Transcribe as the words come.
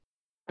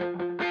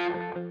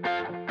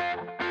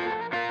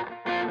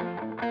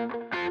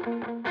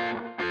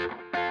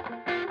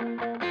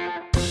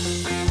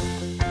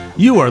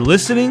You are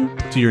listening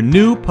to your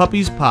New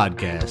Puppies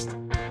Podcast,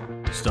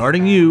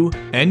 starting you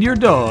and your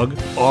dog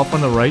off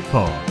on the right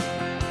paw.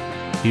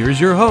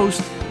 Here's your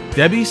host,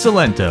 Debbie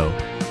Salento.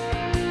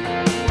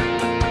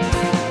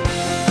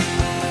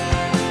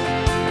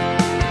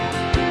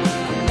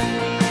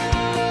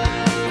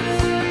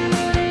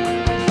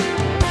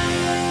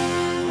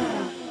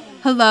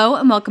 Hello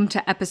and welcome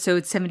to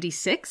episode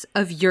 76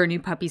 of Your New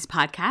Puppies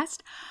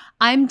Podcast.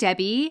 I'm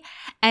Debbie,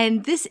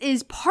 and this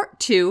is part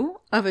 2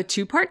 of a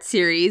 2-part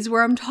series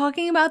where I'm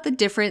talking about the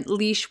different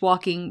leash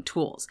walking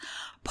tools.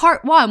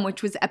 Part 1,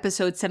 which was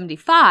episode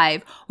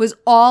 75, was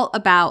all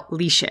about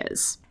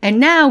leashes. And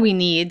now we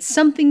need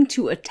something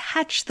to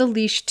attach the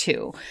leash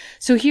to.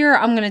 So here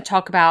I'm going to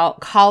talk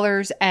about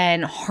collars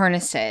and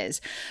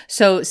harnesses.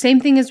 So same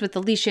thing as with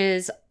the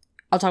leashes.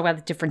 I'll talk about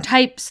the different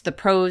types, the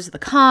pros, the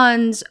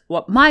cons,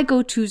 what my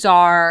go-tos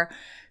are,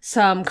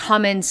 some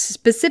comments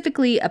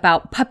specifically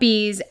about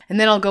puppies, and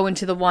then I'll go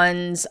into the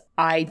ones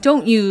I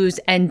don't use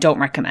and don't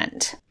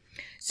recommend.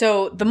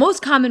 So the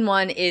most common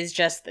one is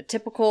just the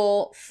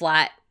typical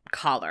flat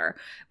collar,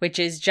 which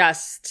is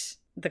just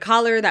the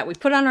collar that we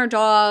put on our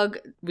dog.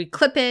 We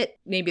clip it,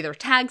 maybe their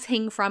tags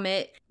hang from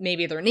it,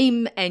 maybe their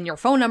name and your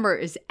phone number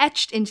is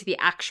etched into the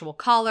actual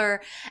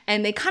collar,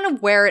 and they kind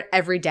of wear it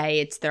every day.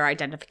 It's their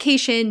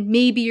identification.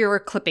 Maybe you're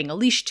clipping a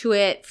leash to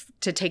it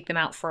to take them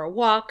out for a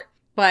walk,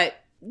 but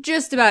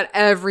just about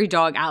every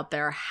dog out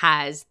there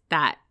has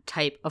that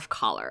type of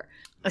collar.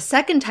 A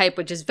second type,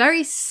 which is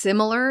very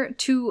similar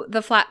to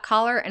the flat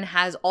collar and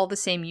has all the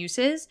same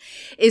uses,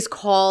 is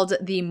called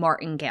the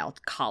martingale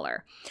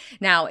collar.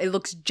 Now, it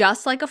looks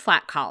just like a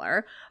flat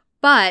collar,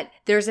 but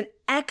there's an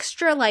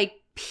extra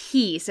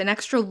piece, an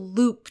extra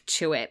loop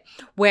to it,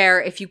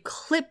 where if you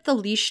clip the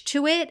leash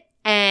to it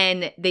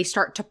and they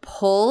start to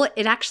pull,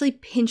 it actually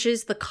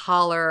pinches the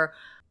collar,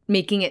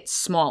 making it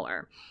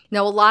smaller.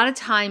 Now, a lot of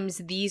times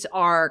these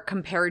are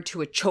compared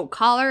to a choke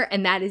collar,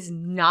 and that is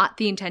not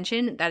the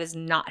intention. That is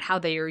not how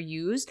they are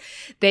used.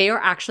 They are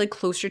actually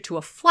closer to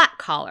a flat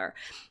collar.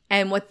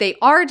 And what they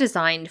are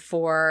designed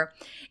for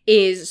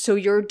is so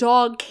your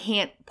dog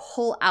can't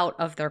pull out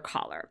of their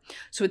collar.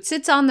 So it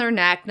sits on their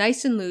neck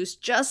nice and loose,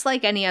 just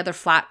like any other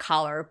flat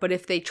collar. But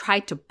if they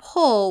try to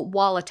pull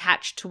while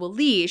attached to a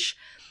leash,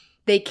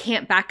 they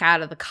can't back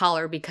out of the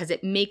collar because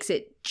it makes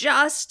it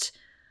just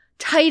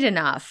tight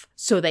enough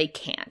so they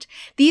can't.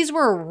 These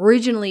were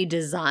originally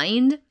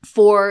designed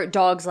for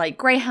dogs like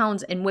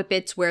greyhounds and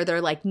whippets, where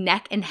their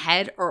neck and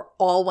head are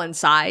all one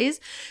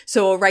size.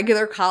 So a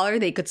regular collar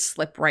they could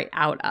slip right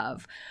out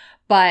of.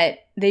 But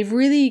they've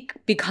really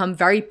become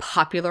very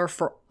popular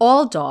for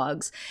all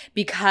dogs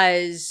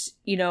because,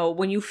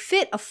 when you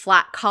fit a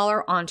flat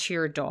collar onto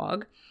your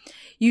dog,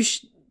 you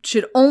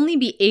should only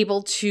be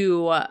able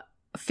to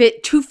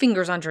fit 2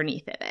 fingers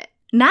underneath of it.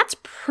 And that's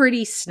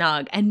pretty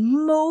snug, and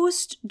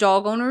most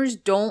dog owners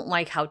don't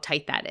like how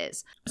tight that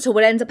is. So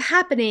what ends up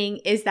happening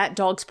is that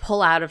dogs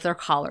pull out of their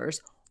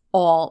collars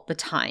all the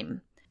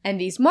time.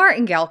 And these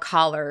martingale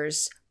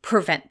collars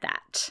prevent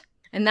that.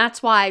 And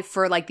that's why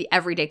for the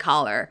everyday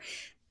collar,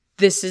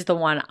 this is the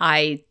one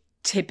I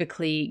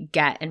typically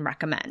get and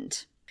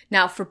recommend.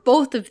 Now, for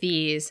both of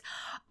these,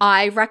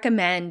 I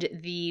recommend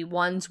the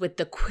ones with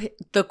the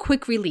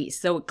quick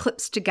release. So it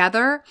clips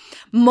together.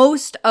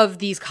 Most of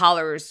these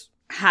collars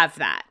have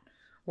that,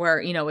 where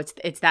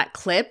it's that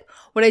clip.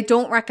 What I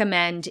don't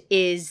recommend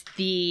is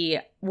the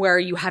where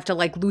you have to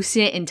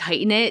loosen it and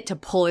tighten it to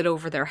pull it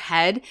over their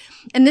head.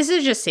 And this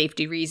is just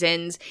safety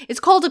reasons. It's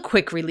called a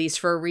quick release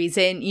for a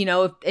reason.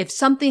 If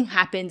something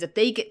happens, if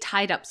they get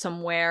tied up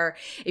somewhere,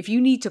 if you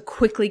need to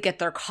quickly get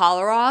their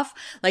collar off,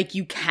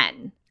 you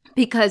can,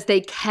 because they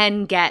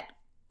can get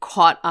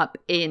caught up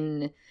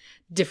in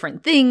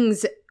different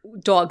things.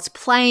 Dogs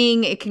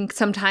playing, it can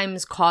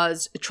sometimes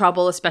cause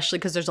trouble, especially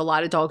because there's a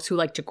lot of dogs who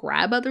like to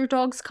grab other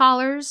dogs'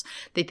 collars.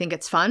 They think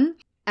it's fun.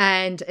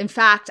 And in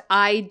fact,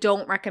 I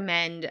don't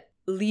recommend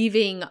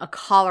leaving a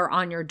collar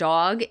on your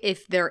dog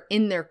if they're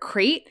in their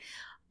crate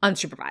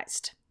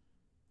unsupervised.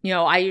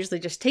 I usually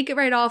just take it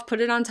right off,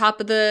 put it on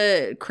top of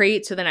the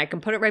crate so then I can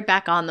put it right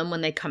back on them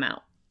when they come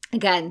out.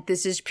 Again,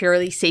 this is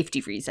purely safety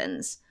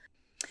reasons.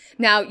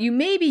 Now, you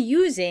may be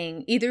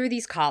using either of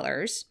these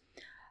collars,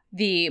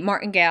 the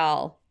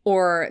martingale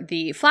or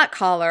the flat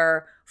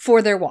collar,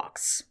 for their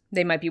walks.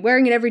 They might be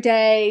wearing it every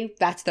day.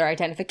 That's their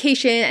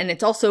identification. And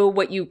it's also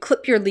what you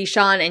clip your leash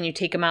on and you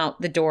take them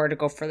out the door to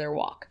go for their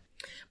walk.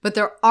 But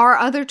there are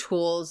other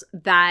tools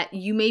that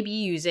you may be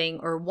using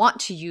or want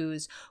to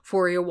use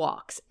for your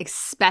walks,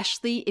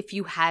 especially if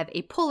you have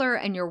a puller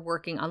and you're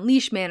working on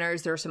leash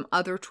manners. There are some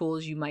other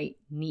tools you might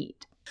need.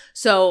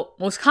 So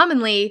most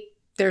commonly,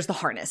 there's the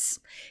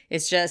harness.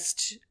 It's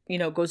just,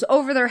 goes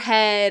over their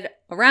head,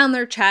 around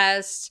their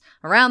chest,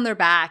 around their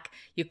back.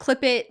 You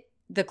clip it.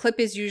 The clip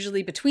is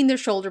usually between their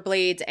shoulder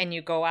blades and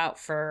you go out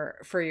for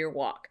your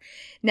walk.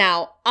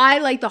 Now, I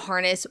like the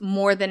harness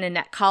more than a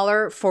neck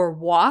collar for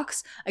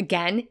walks.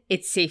 Again,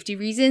 it's safety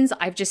reasons.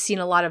 I've just seen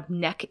a lot of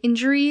neck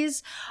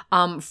injuries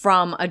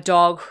from a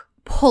dog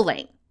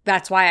pulling.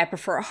 That's why I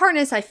prefer a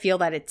harness. I feel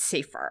that it's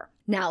safer.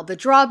 Now, the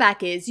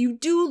drawback is you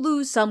do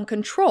lose some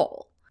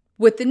control.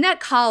 With the neck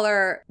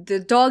collar, the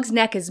dog's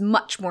neck is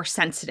much more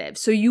sensitive,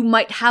 so you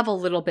might have a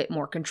little bit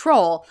more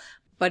control.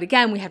 But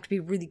again, we have to be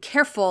really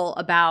careful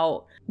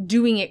about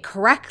doing it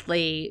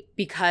correctly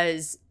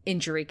because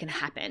injury can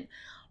happen.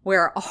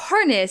 Where a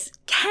harness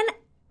can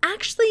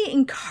actually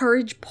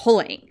encourage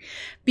pulling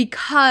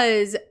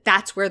because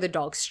that's where the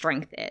dog's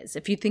strength is.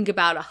 If you think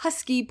about a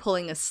husky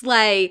pulling a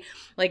sleigh,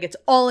 like it's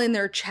all in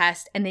their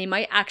chest and they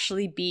might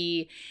actually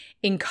be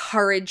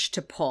encouraged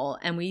to pull,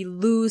 and we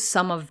lose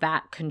some of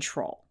that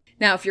control.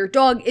 Now, if your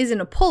dog isn't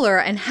a puller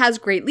and has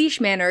great leash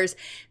manners,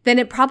 then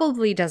it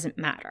probably doesn't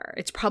matter.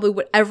 It's probably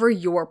whatever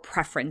your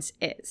preference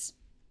is.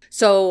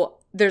 So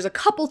there's a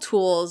couple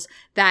tools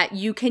that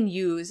you can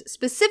use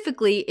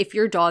specifically if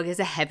your dog is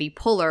a heavy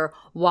puller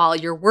while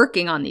you're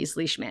working on these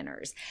leash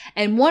manners.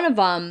 And one of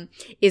them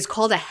is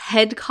called a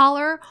head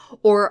collar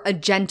or a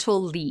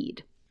gentle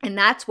lead. And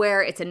that's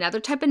where it's another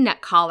type of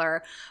neck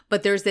collar,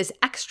 but there's this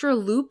extra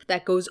loop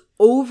that goes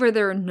over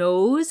their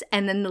nose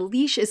and then the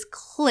leash is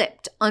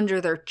clipped under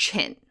their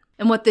chin.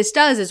 And what this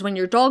does is when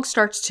your dog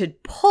starts to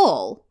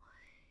pull,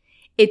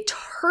 it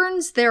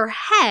turns their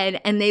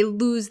head and they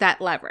lose that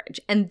leverage.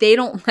 And they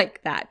don't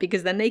like that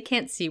because then they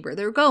can't see where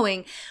they're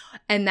going.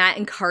 And that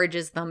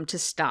encourages them to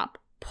stop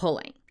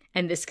pulling.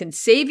 And this can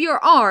save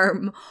your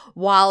arm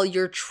while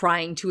you're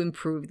trying to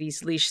improve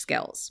these leash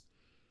skills.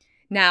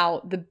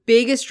 Now, the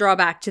biggest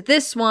drawback to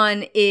this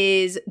one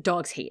is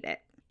dogs hate it.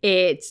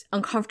 It's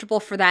uncomfortable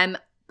for them.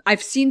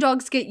 I've seen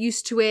dogs get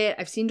used to it.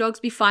 I've seen dogs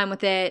be fine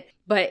with it,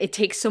 but it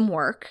takes some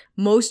work.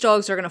 Most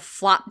dogs are going to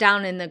flop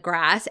down in the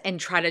grass and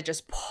try to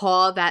just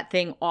paw that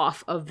thing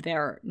off of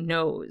their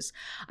nose.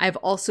 I've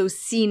also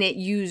seen it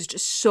used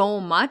so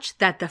much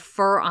that the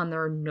fur on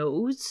their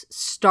nose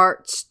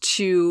starts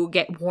to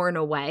get worn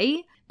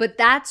away. But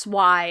that's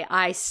why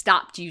I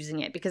stopped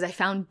using it because I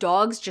found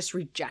dogs just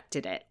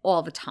rejected it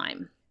all the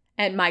time.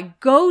 And my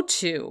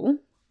go-to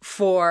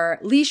for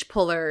leash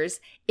pullers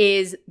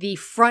is the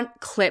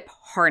front clip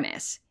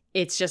harness.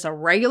 It's just a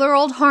regular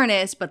old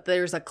harness, but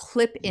there's a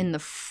clip in the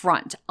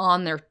front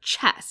on their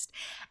chest.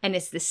 And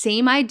it's the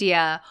same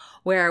idea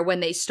where when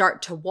they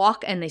start to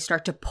walk and they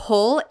start to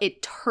pull,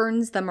 it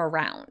turns them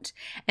around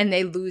and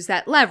they lose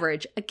that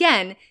leverage.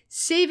 Again,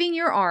 saving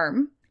your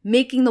arm,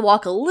 making the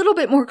walk a little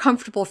bit more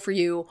comfortable for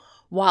you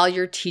while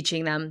you're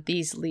teaching them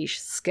these leash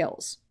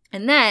skills.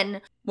 And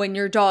then when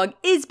your dog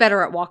is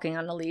better at walking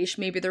on a leash,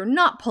 maybe they're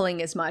not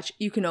pulling as much,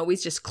 you can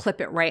always just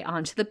clip it right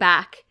onto the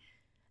back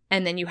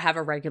and then you have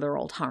a regular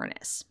old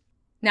harness.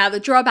 Now, the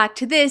drawback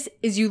to this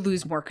is you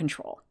lose more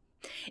control.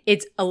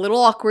 It's a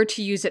little awkward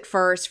to use at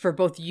first for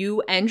both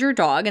you and your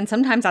dog, and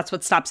sometimes that's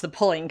what stops the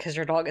pulling because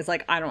your dog is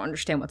like, I don't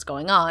understand what's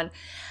going on.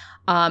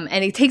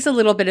 And it takes a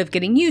little bit of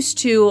getting used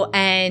to,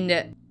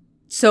 and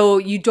so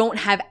you don't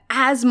have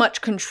as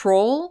much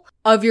control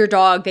of your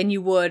dog than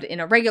you would in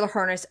a regular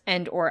harness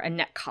and or a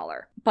neck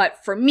collar.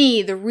 But for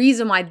me, the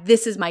reason why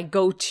this is my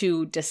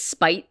go-to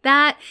despite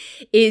that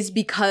is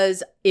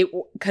because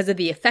of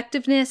the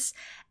effectiveness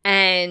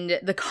and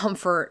the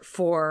comfort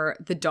for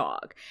the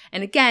dog.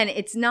 And again,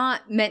 it's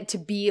not meant to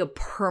be a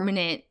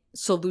permanent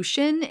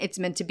solution. It's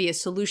meant to be a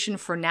solution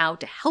for now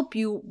to help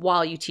you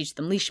while you teach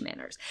them leash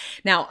manners.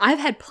 Now, I've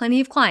had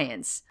plenty of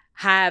clients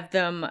have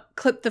them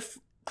clip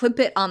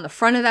it on the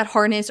front of that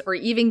harness or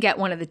even get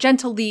one of the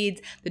gentle leads.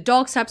 The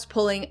dog stops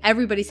pulling,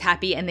 everybody's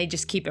happy, and they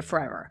just keep it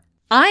forever.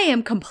 I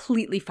am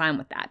completely fine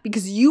with that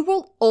because you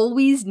will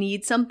always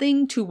need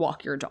something to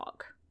walk your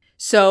dog.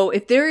 So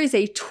if there is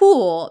a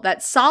tool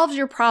that solves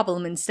your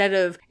problem instead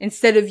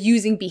of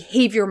using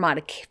behavior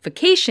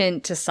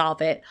modification to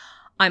solve it,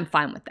 I'm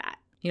fine with that.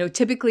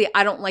 Typically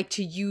I don't like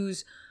to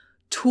use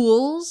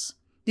tools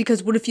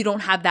because what if you don't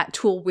have that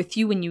tool with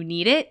you when you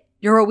need it?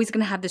 You're always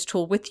going to have this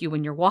tool with you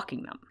when you're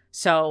walking them.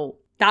 So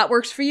that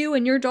works for you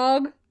and your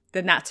dog,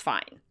 then that's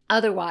fine.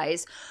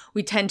 Otherwise,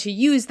 we tend to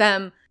use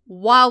them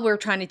while we're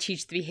trying to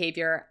teach the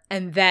behavior,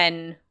 and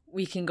then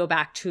we can go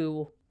back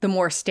to the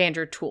more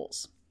standard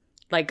tools,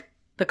 like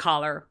the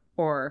collar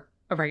or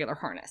a regular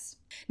harness.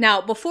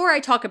 Now, before I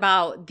talk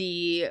about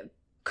the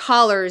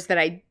collars that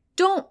I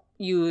don't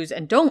use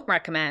and don't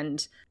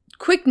recommend,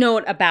 quick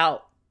note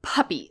about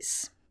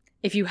puppies.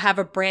 If you have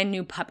a brand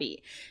new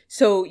puppy.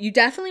 So you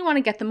definitely want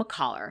to get them a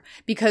collar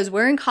because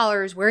wearing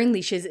collars, wearing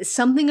leashes is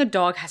something a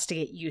dog has to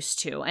get used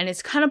to, and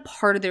it's kind of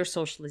part of their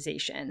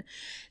socialization.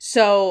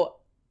 So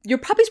your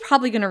puppy's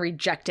probably going to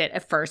reject it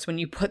at first when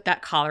you put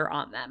that collar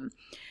on them.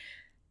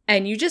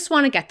 And you just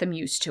want to get them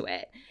used to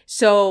it.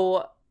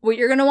 So what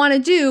you're going to want to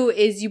do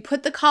is you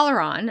put the collar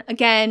on.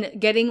 Again,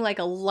 getting like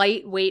a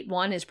lightweight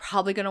one is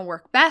probably going to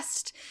work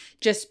best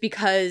just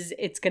because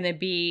it's going to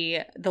be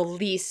the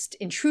least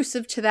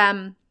intrusive to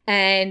them.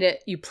 And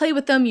you play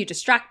with them, you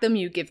distract them,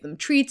 you give them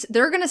treats.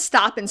 They're going to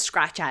stop and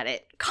scratch at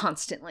it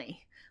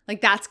constantly. Like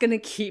that's going to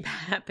keep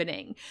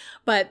happening.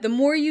 But the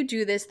more you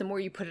do this, the more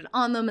you put it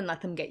on them and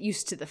let them get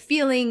used to the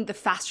feeling, the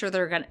faster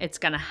it's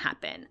going to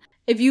happen.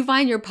 If you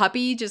find your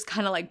puppy just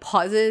kind of like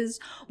pauses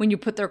when you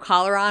put their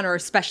collar on, or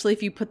especially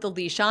if you put the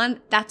leash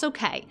on, that's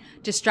okay.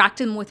 Distract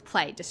them with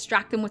play.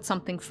 Distract them with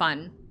something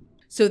fun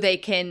so they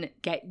can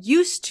get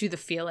used to the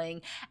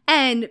feeling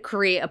and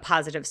create a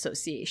positive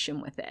association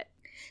with it.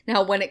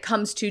 Now, when it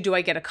comes to, do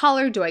I get a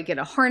collar? Do I get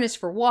a harness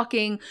for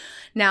walking?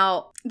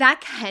 Now,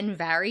 that can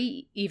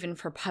vary even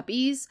for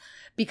puppies,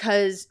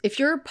 because if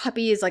your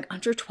puppy is like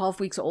under 12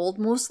 weeks old,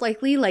 most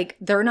likely like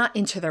they're not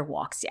into their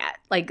walks yet.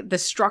 Like the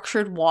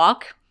structured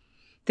walk,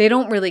 they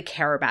don't really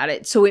care about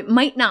it. So it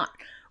might not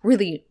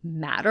really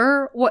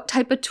matter what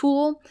type of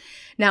tool.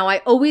 Now, I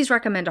always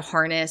recommend a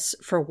harness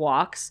for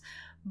walks,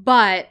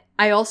 but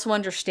I also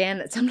understand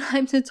that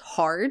sometimes it's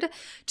hard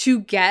to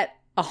get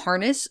a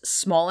harness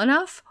small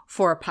enough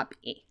for a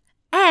puppy.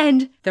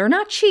 And they're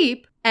not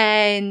cheap,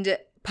 and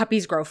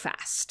puppies grow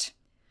fast.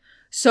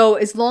 So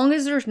as long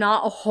as there's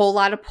not a whole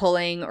lot of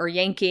pulling or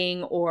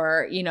yanking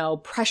or,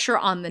 pressure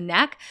on the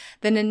neck,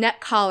 then a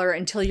neck collar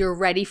until you're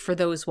ready for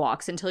those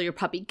walks, until your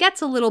puppy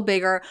gets a little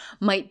bigger,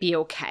 might be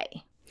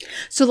okay.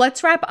 So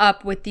let's wrap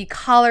up with the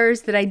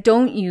collars that I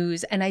don't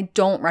use and I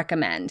don't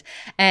recommend.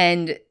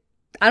 And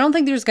I don't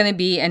think there's going to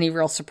be any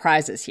real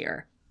surprises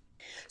here.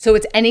 So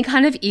it's any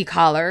kind of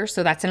e-collar,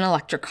 so that's an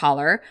electric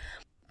collar,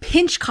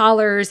 pinch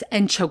collars,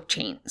 and choke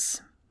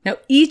chains. Now,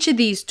 each of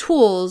these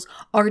tools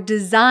are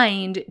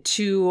designed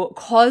to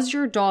cause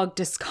your dog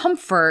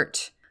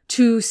discomfort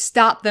to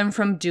stop them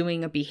from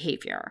doing a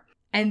behavior.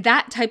 And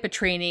that type of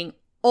training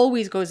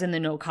always goes in the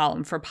no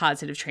column for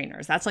positive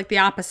trainers. That's like the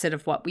opposite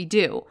of what we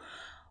do.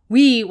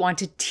 We want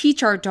to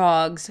teach our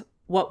dogs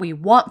what we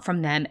want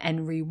from them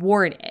and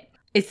reward it.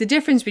 It's the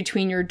difference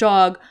between your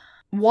dog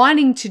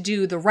wanting to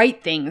do the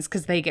right things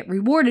because they get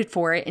rewarded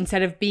for it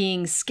instead of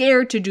being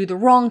scared to do the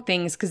wrong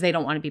things because they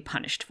don't want to be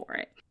punished for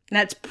it. And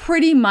that's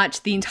pretty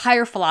much the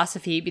entire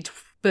philosophy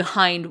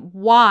behind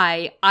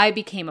why I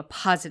became a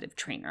positive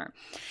trainer.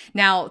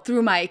 Now,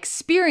 through my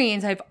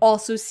experience, I've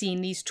also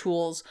seen these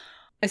tools,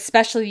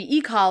 especially the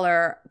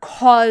e-collar,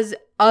 cause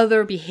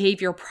other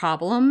behavior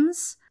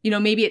problems.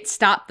 Maybe it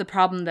stopped the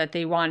problem that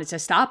they wanted to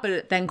stop, but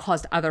it then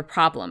caused other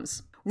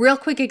problems. Real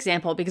quick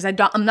example, because I'm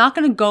not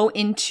going to go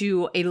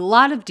into a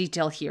lot of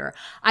detail here.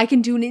 I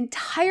can do an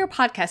entire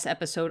podcast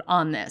episode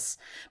on this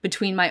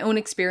between my own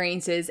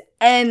experiences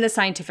and the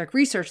scientific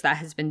research that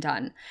has been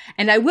done.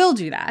 And I will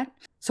do that.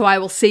 So I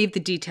will save the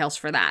details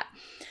for that.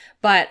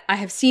 But I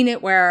have seen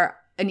it where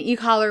an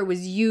e-collar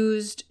was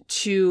used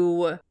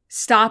to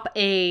stop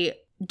a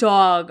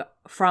dog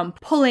from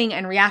pulling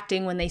and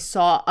reacting when they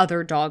saw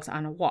other dogs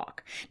on a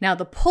walk. Now,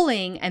 the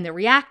pulling and the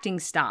reacting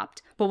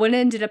stopped, but what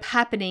ended up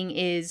happening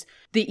is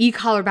the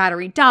e-collar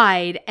battery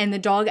died and the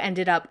dog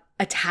ended up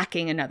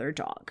attacking another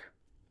dog.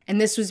 And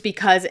this was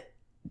because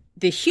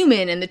the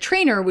human and the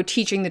trainer were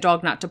teaching the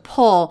dog not to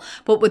pull,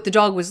 but what the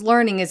dog was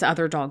learning is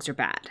other dogs are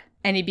bad.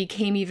 And he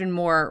became even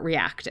more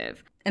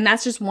reactive. And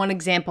that's just one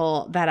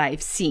example that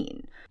I've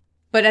seen.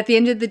 But at the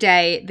end of the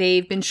day,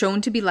 they've been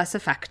shown to be less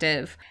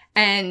effective.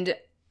 And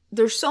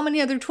there's so many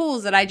other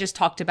tools that I just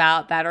talked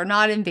about that are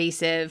not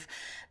invasive,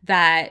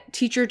 that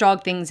teach your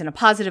dog things in a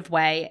positive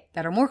way,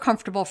 that are more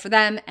comfortable for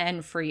them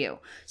and for you.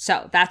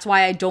 So that's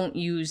why I don't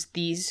use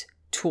these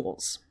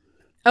tools.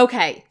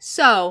 Okay,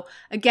 so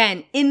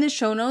again, in the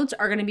show notes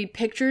are going to be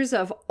pictures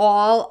of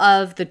all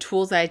of the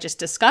tools that I just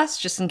discussed,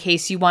 just in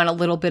case you want a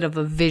little bit of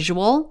a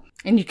visual.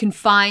 And you can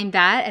find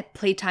that at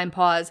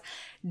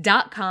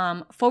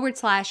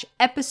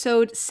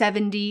playtimepause.com/episode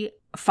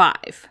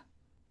 75.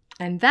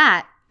 And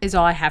that is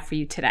all I have for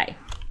you today.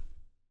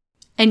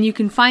 And you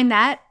can find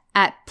that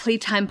at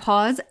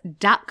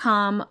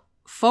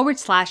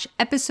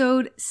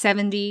playtimepause.com/episode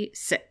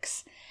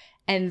 76.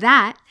 And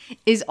that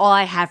is all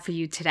I have for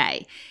you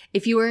today.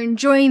 If you are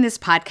enjoying this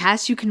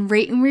podcast, you can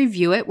rate and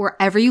review it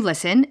wherever you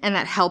listen, and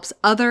that helps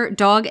other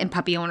dog and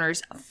puppy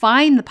owners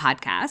find the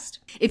podcast.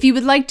 If you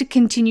would like to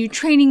continue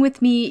training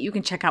with me, you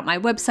can check out my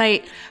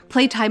website,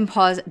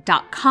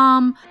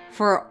 playtimepause.com,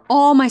 for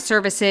all my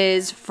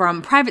services,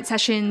 from private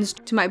sessions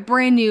to my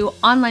brand new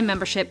online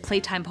membership,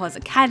 Playtime Pause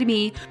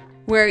Academy,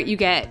 where you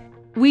get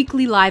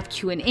weekly live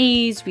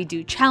Q&As, we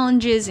do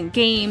challenges and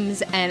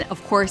games, and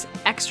of course,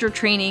 extra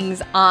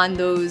trainings on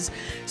those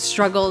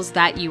struggles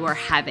that you are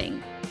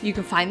having. You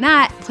can find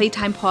that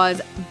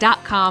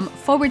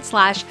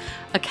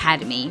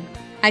playtimepause.com/academy.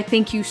 I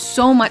thank you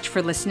so much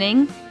for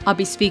listening. I'll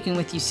be speaking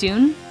with you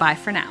soon. Bye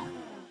for now.